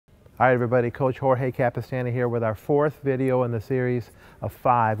All right, everybody, Coach Jorge Capistani here with our fourth video in the series of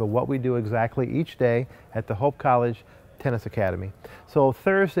 5 of what we do exactly each day at the Hope College Tennis Academy. So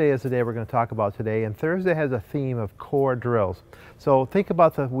Thursday is the day we're going to talk about today, and Thursday has a theme of core drills. So think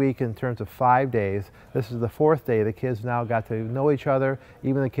about the week in terms of 5 days. This is the 4th day. The kids now got to know each other.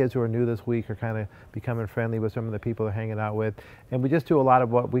 Even the kids who are new this week are kind of becoming friendly with some of the people they're hanging out with. And we just do a lot of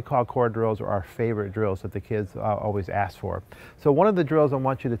what we call core drills, or our favorite drills that the kids always ask for. So one of the drills I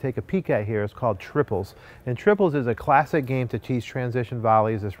want you to take a peek at here is called triples. And triples is a classic game to teach transition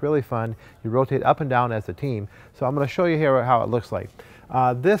volleys. It's really fun. You rotate up and down as a team. So I'm going to show you here how it looks like.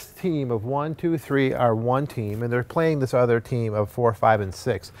 This team of 1, 2, 3 are one team, and they're playing this other team of 4, 5, and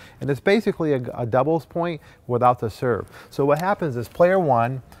 6. And it's basically a doubles point without the serve. So what happens is player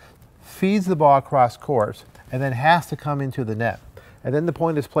 1 feeds the ball across court and then has to come into the net. And then the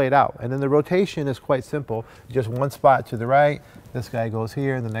point is played out. And then the rotation is quite simple. Just one spot to the right, this guy goes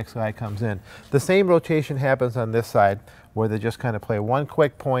here, and the next guy comes in. The same rotation happens on this side, where they just kind of play one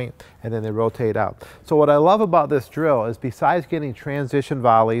quick point and then they rotate out. So what I love about this drill is, besides getting transition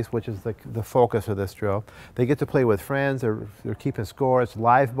volleys, which is the focus of this drill, they get to play with friends, they're keeping score, it's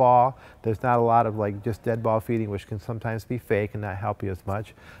live ball, there's not a lot of like just dead ball feeding, which can sometimes be fake and not help you as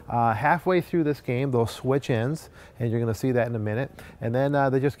much. Halfway through this game, they'll switch ends, and you're gonna see that in a minute, and then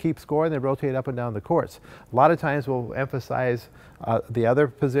they just keep scoring, they rotate up and down the courts. A lot of times we'll emphasize the other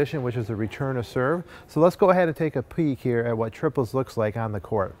position, which is the return of serve. So let's go ahead and take a peek here at what triples looks like on the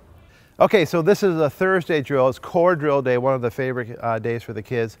court. Okay, so this is a Thursday drill. It's core drill day, one of the favorite days for the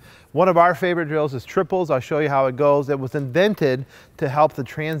kids. One of our favorite drills is triples. I'll show you how it goes. It was invented to help the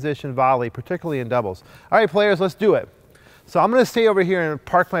transition volley, particularly in doubles. All right, players, let's do it. So I'm going to stay over here and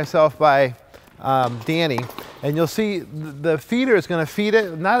park myself by Danny, and you'll see the feeder is going to feed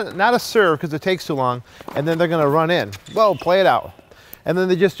it, not a serve because it takes too long, and then they're going to run in. Whoa, play it out. And then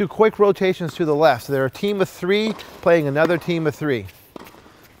they just do quick rotations to the left. So they're a team of 3 playing another team of 3.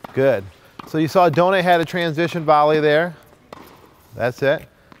 Good. So you saw Donut had a transition volley there. That's it.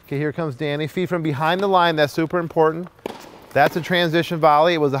 Okay, here comes Danny. Feed from behind the line. That's super important. That's a transition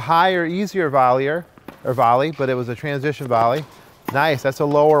volley. It was a higher, easier volley, but it was a transition volley. Nice. That's a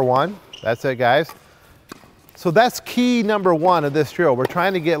lower one. That's it, guys. So that's key number 1 of this drill. We're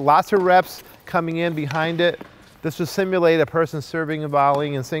trying to get lots of reps coming in behind it. This will simulate a person serving and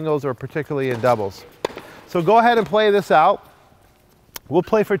volleying in singles, or particularly in doubles. So go ahead and play this out. We'll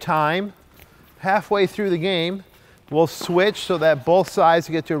play for time. Halfway through the game, we'll switch so that both sides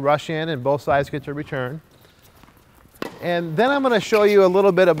get to rush in and both sides get to return. And then I'm going to show you a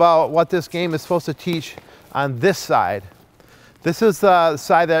little bit about what this game is supposed to teach on this side. This is the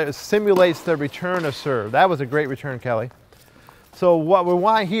side that simulates the return of serve. That was a great return, Kelly. So what we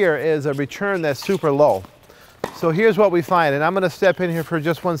want here is a return that's super low. So here's what we find, and I'm going to step in here for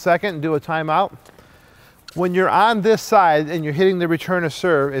just 1 second and do a timeout. When you're on this side and you're hitting the return of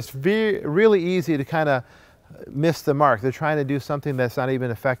serve, it's really easy to kind of miss the mark. They're trying to do something that's not even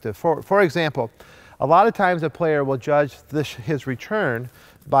effective. For example, a lot of times a player will judge his return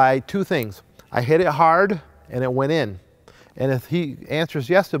by 2 things. I hit it hard and it went in. And if he answers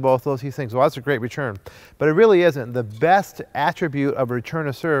yes to both those, he thinks, well, that's a great return. But it really isn't. The best attribute of a return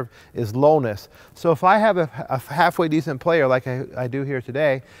of serve is lowness. So if I have a halfway decent player like I do here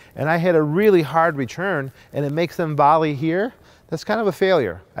today, and I hit a really hard return and it makes them volley here, that's kind of a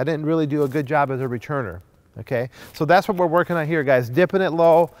failure. I didn't really do a good job as a returner. Okay? So that's what we're working on here, guys. Dipping it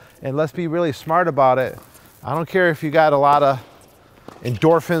low, and let's be really smart about it. I don't care if you got a lot of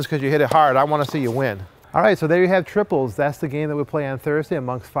endorphins because you hit it hard. I want to see you win. All right, so there you have triples. That's the game that we play on Thursday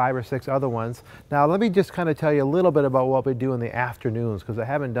amongst 5 or 6 other ones. Now let me just kind of tell you a little bit about what we do in the afternoons, because I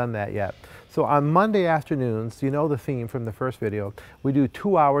haven't done that yet. So on Monday afternoons, you know the theme from the first video, we do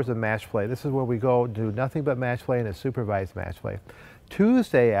 2 hours of match play. This is where we go do nothing but match play and a supervised match play.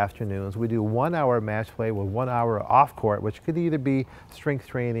 Tuesday afternoons, we do 1 hour match play with 1 hour off court, which could either be strength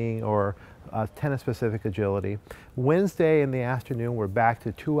training or tennis-specific agility. Wednesday in the afternoon, we're back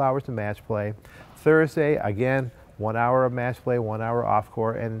to 2 hours of match play. Thursday, again, 1 hour of match play, 1 hour off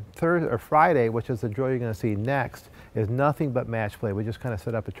court. And Friday, which is the drill you're going to see next, is nothing but match play. We just kind of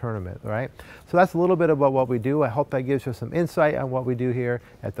set up a tournament, right? So that's a little bit about what we do. I hope that gives you some insight on what we do here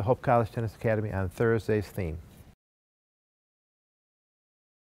at the Hope College Tennis Academy on Thursday's theme.